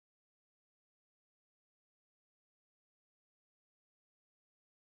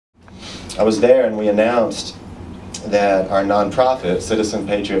I was there and we announced that our nonprofit, Citizen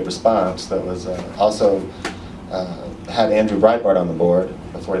Patriot Response, that was also had Andrew Breitbart on the board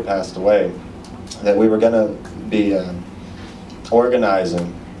before he passed away, that we were going to be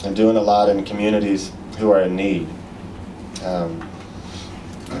organizing and doing a lot in communities who are in need.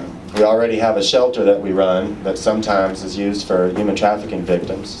 We already have a shelter that we run that sometimes is used for human trafficking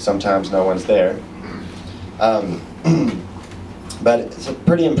victims. Sometimes no one's there. But it's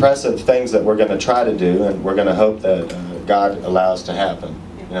pretty impressive things that we're going to try to do, and we're going to hope that God allows to happen,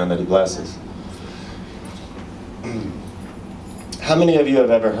 and that He blesses. How many of you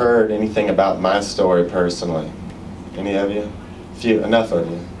have ever heard anything about my story personally? Any of you? Few, enough of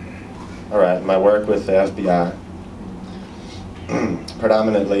you. All right, my work with the FBI,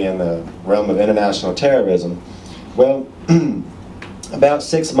 predominantly in the realm of international terrorism. Well, about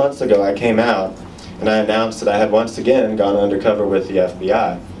 6 months ago I came out and I announced that I had once again gone undercover with the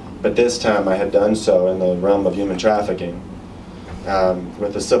FBI, but this time I had done so in the realm of human trafficking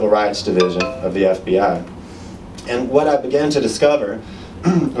with the Civil Rights Division of the FBI. And what I began to discover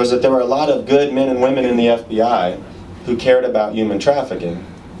was that there were a lot of good men and women in the FBI who cared about human trafficking.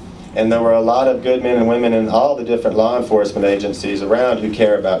 And there were a lot of good men and women in all the different law enforcement agencies around who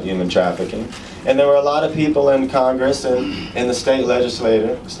care about human trafficking. And there were a lot of people in Congress and in the state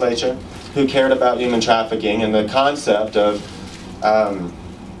legislature who cared about human trafficking and the concept of,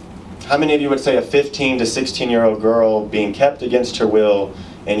 how many of you would say a 15 to 16-year-old girl being kept against her will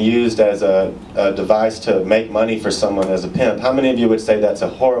and used as a device to make money for someone as a pimp? How many of you would say that's a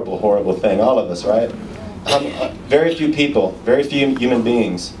horrible, horrible thing? All of us, right? Very few people, very few human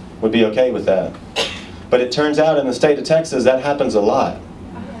beings would be okay with that. But it turns out in the state of Texas that happens a lot.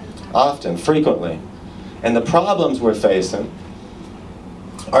 Often, frequently. And the problems we're facing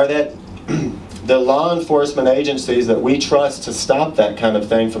are that the law enforcement agencies that we trust to stop that kind of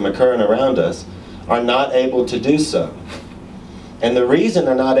thing from occurring around us are not able to do so. And the reason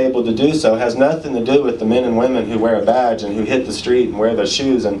they're not able to do so has nothing to do with the men and women who wear a badge and who hit the street and wear their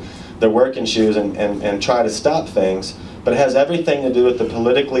shoes and their working shoes and try to stop things, but it has everything to do with the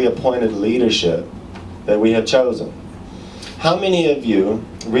politically appointed leadership that we have chosen. How many of you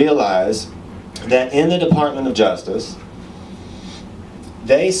realize that in the Department of Justice,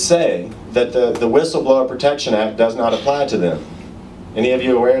 they say that the Whistleblower Protection Act does not apply to them? Any of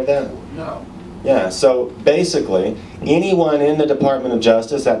you aware of that? No. Yeah, so basically, anyone in the Department of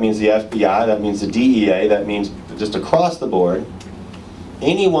Justice, that means the FBI, that means the DEA, that means just across the board,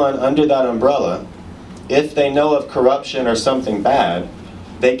 anyone under that umbrella, if they know of corruption or something bad,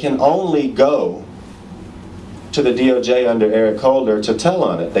 they can only go to the DOJ under Eric Holder to tell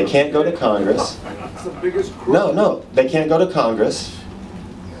on it. They can't go to Congress. It's the biggest crook. No, they can't go to Congress.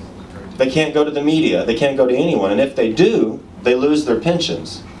 They can't go to the media. They can't go to anyone. And if they do, they lose their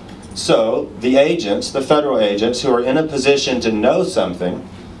pensions. So the agents, the federal agents who are in a position to know something,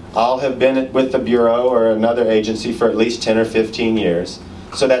 all have been with the Bureau or another agency for at least 10 or 15 years.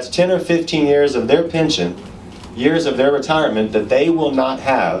 So that's 10 or 15 years of their pension, years of their retirement that they will not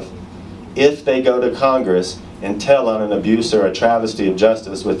have if they go to Congress and tell on an abuse or a travesty of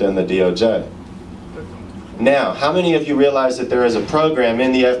justice within the DOJ. Now, how many of you realize that there is a program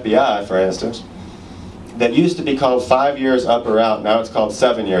in the FBI, for instance, that used to be called 5 years up or out, now it's called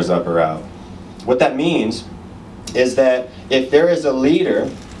 7 years up or out? What that means is that if there is a leader,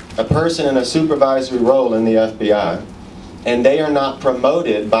 a person in a supervisory role in the FBI, and they are not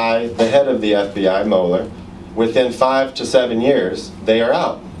promoted by the head of the FBI, Mueller, within 5 to 7 years, they are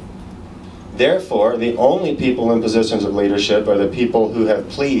out. Therefore, the only people in positions of leadership are the people who have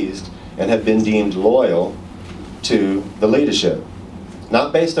pleased and have been deemed loyal to the leadership.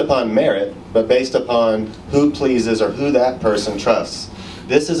 Not based upon merit, but based upon who pleases or who that person trusts.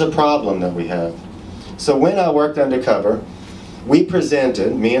 This is a problem that we have. So when I worked undercover, we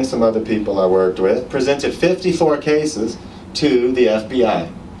presented, me and some other people I worked with, presented 54 cases to the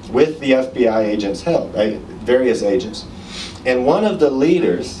FBI, with the FBI agents' help, various agents. And one of the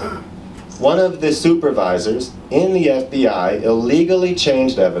leaders, one of the supervisors in the FBI illegally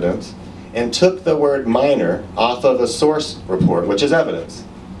changed evidence and took the word minor off of a source report, which is evidence.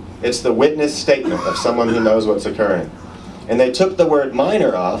 It's the witness statement of someone who knows what's occurring. And they took the word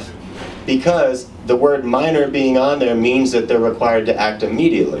minor off because the word minor being on there means that they're required to act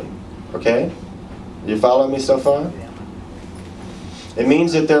immediately. Okay? You following me so far? It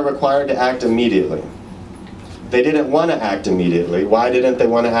means that they're required to act immediately. They didn't want to act immediately. Why didn't they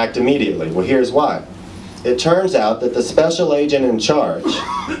want to act immediately? Well, here's why. It turns out that the special agent in charge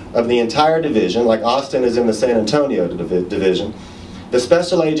of the entire division, like Austin is in the San Antonio division, the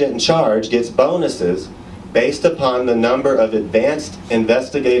special agent in charge gets bonuses based upon the number of advanced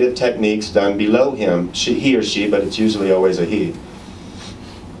investigative techniques done below him, he or she, but it's usually always a he.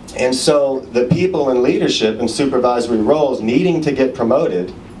 And so the people in leadership and supervisory roles needing to get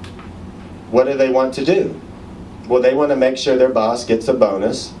promoted, what do they want to do? Well, they want to make sure their boss gets a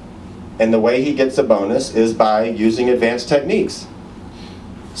bonus, and the way he gets a bonus is by using advanced techniques.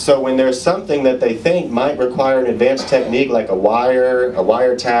 So when there's something that they think might require an advanced technique like a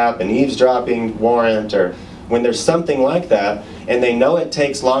wiretap, an eavesdropping warrant, or when there's something like that, and they know it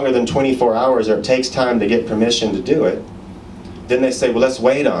takes longer than 24 hours or it takes time to get permission to do it, then they say, well, let's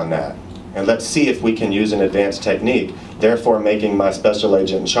wait on that, and let's see if we can use an advanced technique, therefore making my special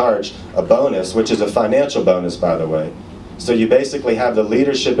agent in charge a bonus, which is a financial bonus, by the way. So you basically have the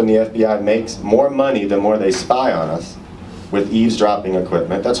leadership in the FBI makes more money the more they spy on us with eavesdropping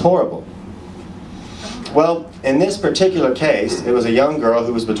equipment. That's horrible. Well, in this particular case, it was a young girl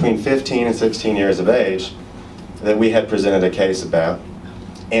who was between 15 and 16 years of age that we had presented a case about.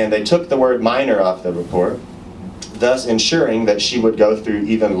 And they took the word minor off the report, thus ensuring that she would go through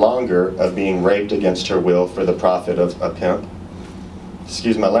even longer of being raped against her will for the profit of a pimp.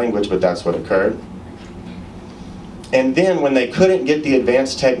 Excuse my language, but that's what occurred. And then when they couldn't get the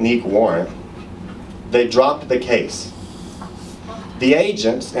advanced technique warrant, they dropped the case. The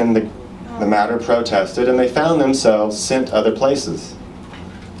agents in the matter protested, and they found themselves sent other places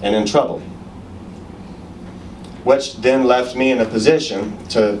and in trouble, which then left me in a position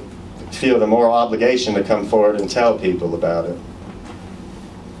to feel the moral obligation to come forward and tell people about it.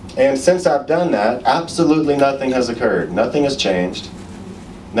 And since I've done that, absolutely nothing has occurred. Nothing has changed.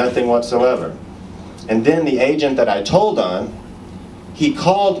 Nothing whatsoever. And then the agent that I told on, he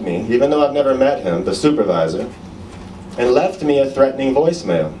called me, even though I've never met him, the supervisor, and left me a threatening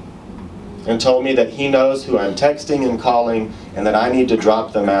voicemail and told me that he knows who I'm texting and calling and that I need to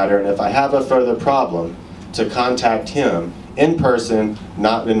drop the matter, and if I have a further problem, to contact him in person,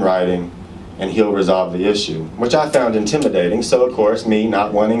 not in writing, and he'll resolve the issue, which I found intimidating. So of course, me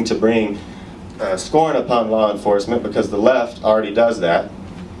not wanting to bring scorn upon law enforcement, because the left already does that,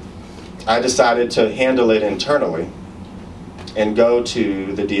 I decided to handle it internally and go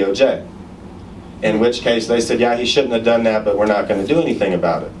to the DOJ. In which case they said, yeah, he shouldn't have done that, but we're not going to do anything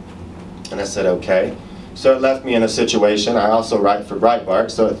about it. And I said, okay. So it left me in a situation. I also write for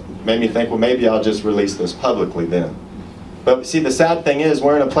Breitbart, so it made me think, well, maybe I'll just release this publicly then. But see, the sad thing is,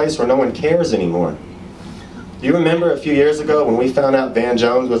 we're in a place where no one cares anymore. Do you remember a few years ago when we found out Van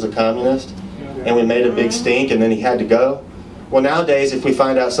Jones was a communist, and we made a big stink, and then he had to go? Well, nowadays, if we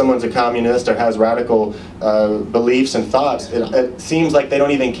find out someone's a communist or has radical beliefs and thoughts, it seems like they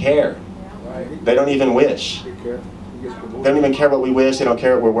don't even care. They don't even wish. They don't even care what we wish. They don't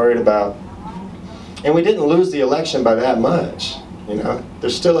care what we're worried about. And we didn't lose the election by that much. You know,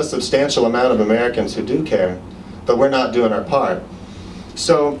 there's still a substantial amount of Americans who do care, but we're not doing our part.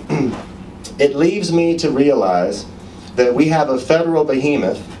 So it leaves me to realize that we have a federal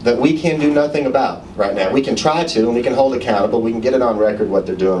behemoth that we can do nothing about right now. We can try to, and we can hold accountable. We can get it on record what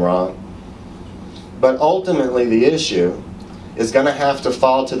they're doing wrong. But ultimately, the issue is going to have to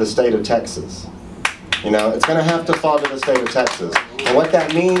fall to the state of Texas. You know, it's going to have to fall to the state of Texas. And what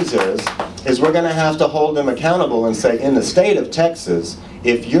that means is we're going to have to hold them accountable and say, in the state of Texas,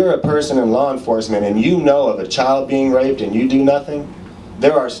 if you're a person in law enforcement and you know of a child being raped and you do nothing,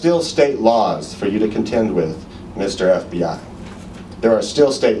 there are still state laws for you to contend with, Mr. FBI. There are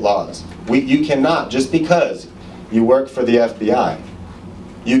still state laws. You cannot, just because you work for the FBI,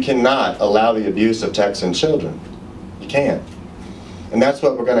 you cannot allow the abuse of Texan children. You can't. And that's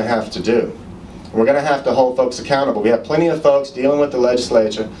what we're going to have to do. We're going to have to hold folks accountable. We have plenty of folks dealing with the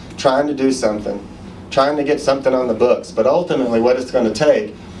legislature, trying to do something, trying to get something on the books. But ultimately what it's going to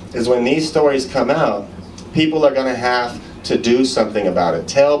take is when these stories come out, people are going to have to do something about it,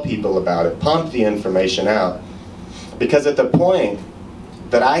 tell people about it, pump the information out. Because at the point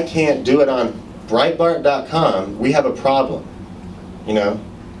that I can't do it on Breitbart.com, we have a problem. You know,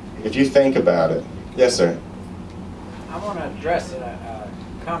 if you think about it. Yes, sir. I want to address a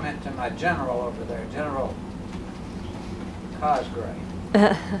comment to my general over there, General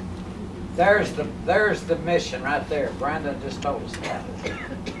Cosgrave. There's the mission right there. Brandon just told us about it.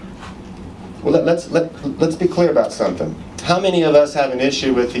 Well, let's be clear about something. How many of us have an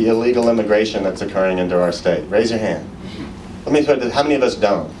issue with the illegal immigration that's occurring into our state? Raise your hand. Let me put it, how many of us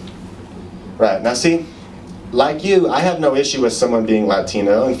don't? Right, now see, like you, I have no issue with someone being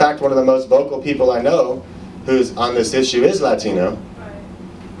Latino. In fact, one of the most vocal people I know who's on this issue is Latino.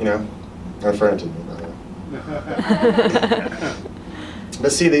 You know, I'm referring to me, by the way.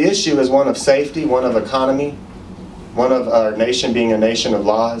 But see, the issue is one of safety, one of economy, one of our nation being a nation of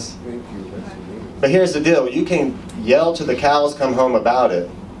laws. But here's the deal, you can yell till the cows come home about it,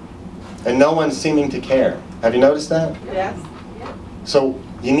 and no one's seeming to care. Have you noticed that? Yes. So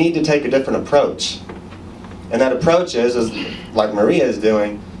you need to take a different approach. And that approach is like Maria is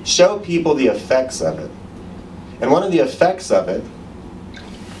doing, show people the effects of it. And one of the effects of it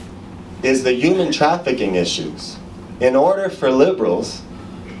is the human trafficking issues. In order for liberals,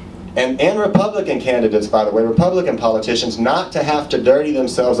 and Republican candidates, by the way, Republican politicians, not to have to dirty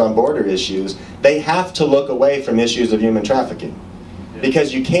themselves on border issues, they have to look away from issues of human trafficking.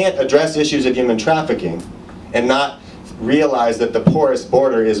 Because you can't address issues of human trafficking and not realize that the porous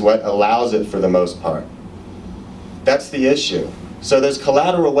border is what allows it for the most part. That's the issue. So there's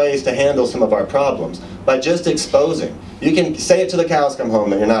collateral ways to handle some of our problems by just exposing. You can say it till the cows come home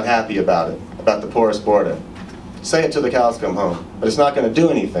that you're not happy about it, about the porous border. Say it till the cows come home, but it's not going to do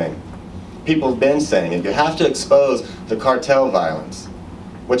anything. People have been saying it. You have to expose the cartel violence,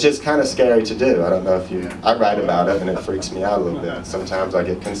 which is kind of scary to do. I don't know if you, I write about it and it freaks me out a little bit. Sometimes I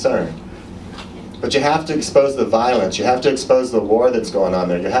get concerned. But you have to expose the violence. You have to expose the war that's going on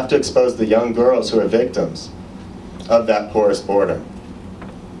there. You have to expose the young girls who are victims of that porous border.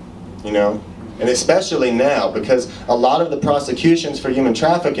 You know? And especially now, because a lot of the prosecutions for human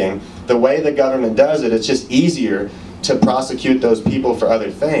trafficking, the way the government does it, it's just easier to prosecute those people for other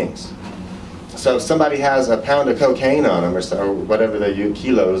things. So if somebody has a pound of cocaine on them, or whatever they use,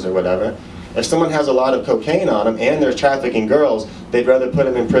 kilos or whatever, if someone has a lot of cocaine on them and they're trafficking girls, they'd rather put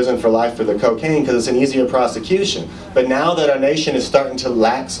them in prison for life for the cocaine because it's an easier prosecution. But now that our nation is starting to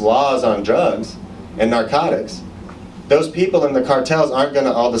lax laws on drugs and narcotics, those people in the cartels aren't going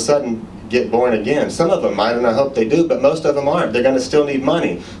to all of a sudden get born again. Some of them might, and I hope they do, but most of them aren't. They're going to still need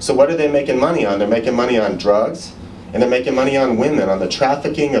money. So what are they making money on? They're making money on drugs, and they're making money on women, on the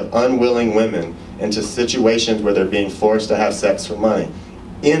trafficking of unwilling women into situations where they're being forced to have sex for money.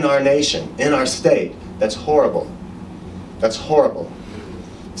 In our nation, in our state. That's horrible. That's horrible.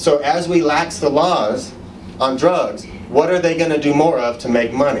 So as we lax the laws on drugs, what are they going to do more of to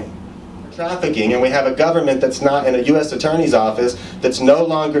make money? Trafficking, and we have a government that's not, in a U.S. Attorney's office that's no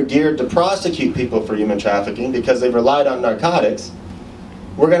longer geared to prosecute people for human trafficking because they've relied on narcotics.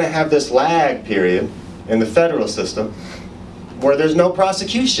 We're going to have this lag period in the federal system where there's no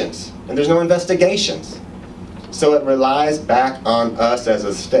prosecutions and there's no investigations. So it relies back on us as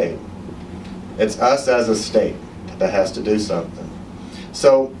a state. It's us as a state that has to do something.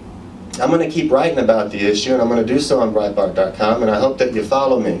 So I'm going to keep writing about the issue, and I'm going to do so on Breitbart.com, and I hope that you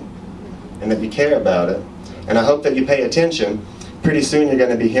follow me and that you care about it. And I hope that you pay attention. Pretty soon you're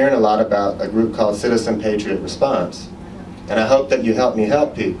going to be hearing a lot about a group called Citizen Patriot Response. And I hope that you help me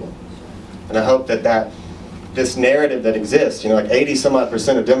help people. And I hope that this narrative that exists, you know, like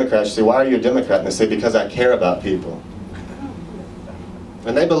 80-some-odd% of Democrats say, why are you a Democrat? And they say, because I care about people.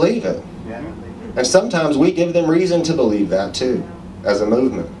 And they believe it. And sometimes we give them reason to believe that too, as a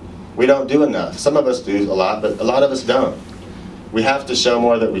movement. We don't do enough. Some of us do a lot, but a lot of us don't. We have to show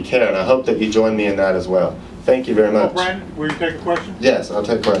more that we care, and I hope that you join me in that as well. Thank you very much. Brandon, will you take a question? Yes, I'll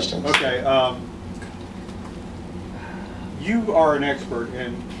take questions. Okay. You are an expert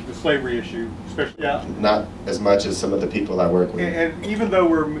in the slavery issue, especially. Yeah. Not as much as some of the people I work with. And even though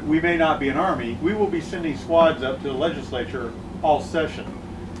we may not be an army, we will be sending squads up to the legislature all session.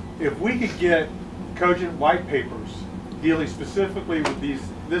 If we could get cogent white papers dealing specifically with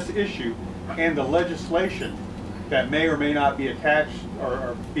this issue and the legislation that may or may not be attached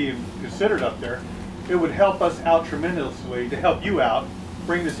or being considered up there, it would help us out tremendously to help you out,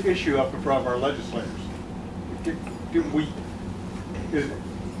 bring this issue up in front of our legislators.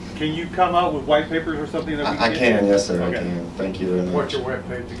 Can you come out with white papers or something that we can? I can, yes sir, okay. I can. Thank you very much. What's your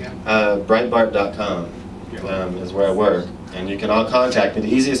webpage again? Breitbart.com is where I work. And you can all contact me.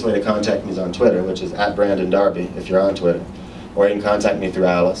 The easiest way to contact me is on Twitter, which is @BrandonDarby, if you're on Twitter. Or you can contact me through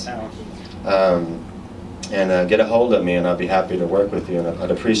Alice. And get a hold of me, and I'll be happy to work with you, and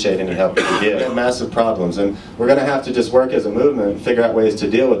I'd appreciate any help you can give. We have massive problems, and we're going to have to just work as a movement and figure out ways to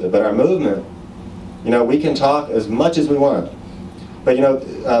deal with it. But our movement, you know, we can talk as much as we want. But you know,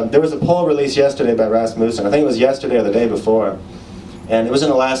 there was a poll released yesterday by Rasmussen. I think it was yesterday or the day before, and it was in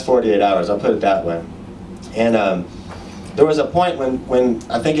the last 48 hours, I'll put it that way. And there was a point when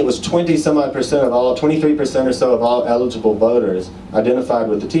I think it was 20-some-odd% of all, 23% or so of all eligible voters identified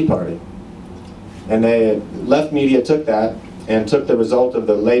with the Tea Party. And the left media took that and took the result of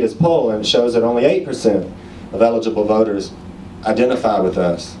the latest poll, and it shows that only 8% of eligible voters identify with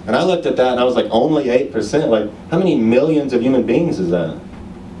us. And I looked at that and I was like, only 8%? Like, how many millions of human beings is that?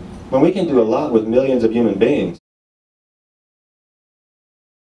 Well, we can do a lot with millions of human beings.